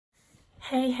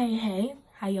Hey,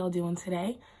 how y'all doing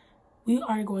today? We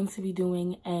are going to be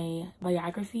doing a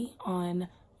biography on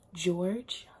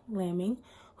George Lamming,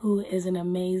 who is an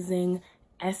amazing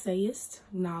essayist,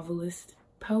 novelist,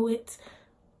 poet,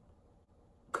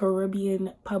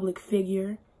 Caribbean public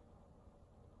figure,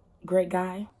 great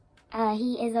guy.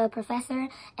 He is a professor,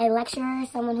 a lecturer,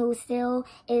 someone who still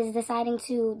is deciding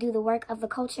to do the work of the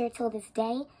culture till this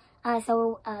day.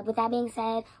 With that being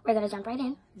said, we're going to jump right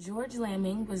in. George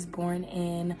Lamming was born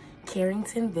in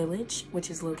Carrington Village, which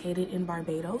is located in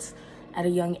Barbados. At a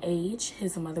young age,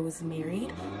 his mother was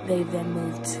married. They then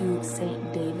moved to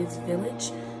St. David's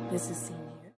Village. This is seen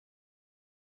here.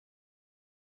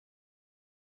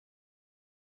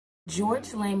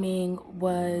 George Lamming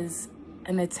was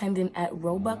an attendant at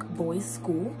Roebuck Boys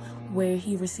School, where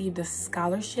he received a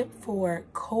scholarship for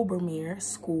Cobermere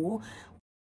School,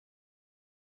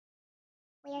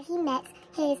 where he met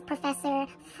his professor,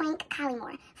 Frank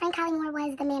Collymore. Frank Collymore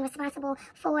was the man responsible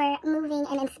for moving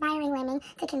and inspiring Lamming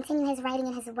to continue his writing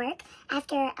and his work.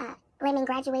 After Lamming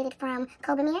graduated from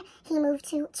Cobermere, he moved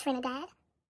to Trinidad.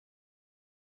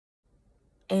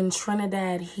 In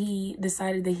Trinidad, he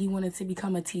decided that he wanted to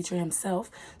become a teacher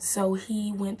himself, so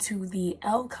he went to the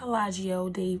El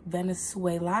Colegio de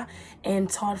Venezuela and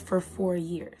taught for 4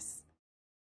 years.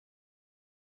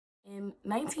 In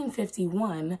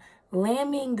 1951,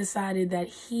 Lamming decided that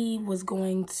he was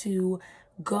going to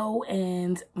go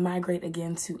and migrate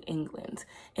again to England.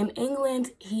 In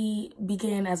England, he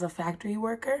began as a factory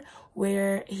worker,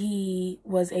 where he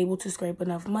was able to scrape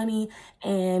enough money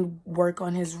and work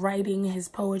on his writing, his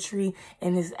poetry,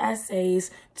 and his essays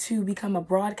to become a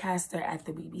broadcaster at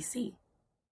the BBC.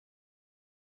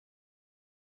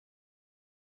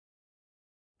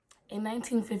 In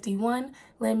 1951,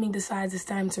 Lamming decides it's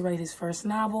time to write his first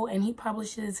novel, and he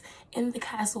publishes In the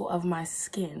Castle of My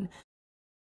Skin.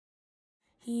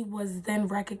 He was then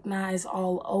recognized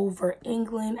all over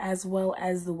England as well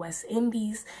as the West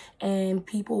Indies, and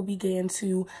people began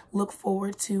to look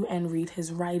forward to and read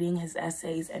his writing, his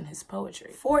essays, and his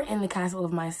poetry. For In the Castle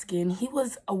of My Skin, he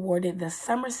was awarded the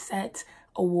Somerset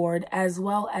Award as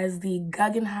well as the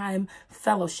Guggenheim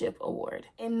Fellowship Award.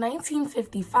 In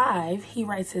 1955, he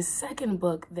writes his second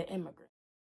book, The Immigrant,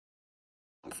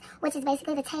 which is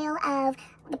basically the tale of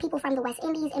the people from the West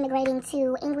Indies immigrating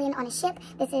to England on a ship.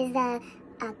 This is the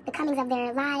comings of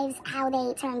their lives, how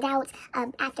they turned out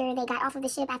after they got off of the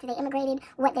ship, after they immigrated,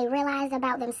 what they realized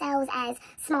about themselves as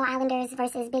small islanders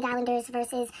versus big islanders,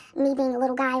 versus me being a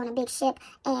little guy on a big ship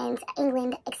and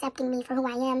England accepting me for who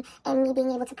I am, and me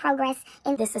being able to progress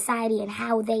in this society and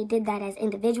how they did that as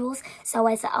individuals. So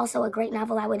it's also a great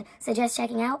novel I would suggest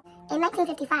checking out. In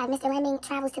 1955, Mr. Lamming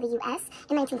travels to the U.S.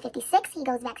 In 1956, he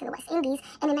goes back to the West Indies.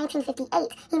 And in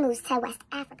 1958, he moves to West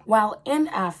Africa. While in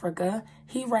Africa,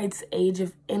 he writes Age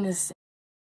of Innocence,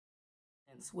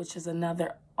 which is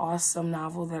another awesome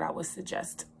novel that I would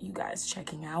suggest you guys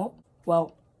checking out.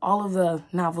 Well, all of the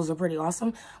novels are pretty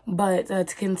awesome, but to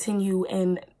continue,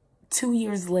 in 2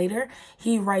 years later,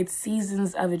 he writes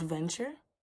Seasons of Adventure.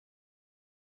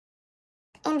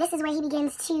 And this is where he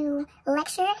begins to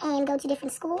lecture and go to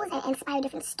different schools and inspire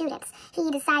different students. He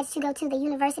decides to go to the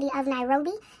University of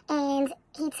Nairobi, and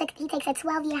he takes a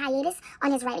 12-year hiatus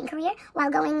on his writing career while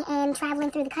going and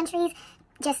traveling through the countries,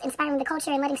 just inspiring the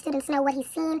culture and letting students know what he's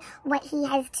seen, what he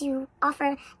has to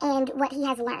offer, and what he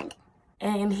has learned.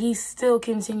 And he still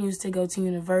continues to go to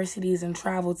universities and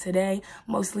travel today.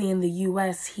 Mostly in the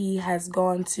U.S., he has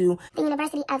gone to the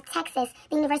University of Texas,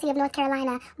 the University of North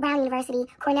Carolina, Brown University,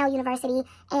 Cornell University,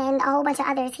 and a whole bunch of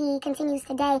others. He continues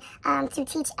today to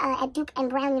teach at Duke and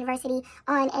Brown University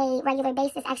on a regular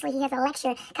basis. Actually, he has a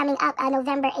lecture coming up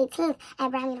November 18th at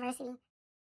Brown University.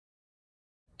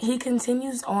 He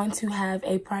continues on to have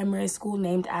a primary school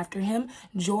named after him,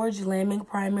 George Lamming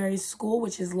Primary School,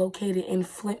 which is located in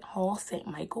Flint Hall, St.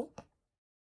 Michael.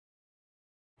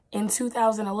 In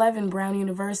 2011, Brown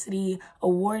University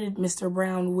awarded Mr.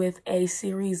 Brown with a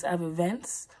series of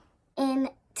events.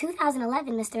 In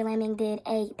 2011, Mr. Lamming did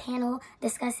a panel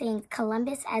discussing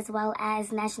Columbus as well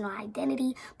as national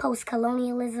identity,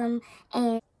 post-colonialism,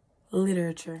 and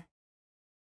literature.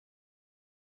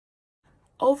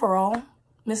 Overall,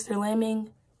 Mr. Lamming,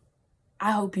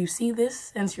 I hope you see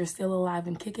this since you're still alive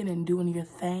and kicking and doing your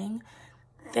thing.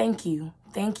 Thank you.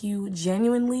 Thank you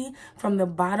genuinely from the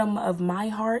bottom of my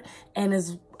heart, and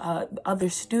as other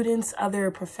students, other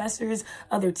professors,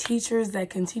 other teachers that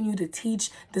continue to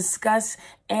teach, discuss,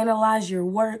 analyze your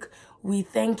work. We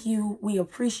thank you. We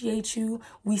appreciate you.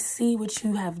 We see what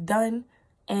you have done,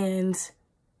 and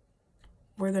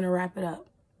we're going to wrap it up.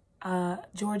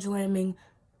 George Lamming,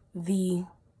 the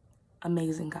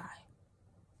amazing guy.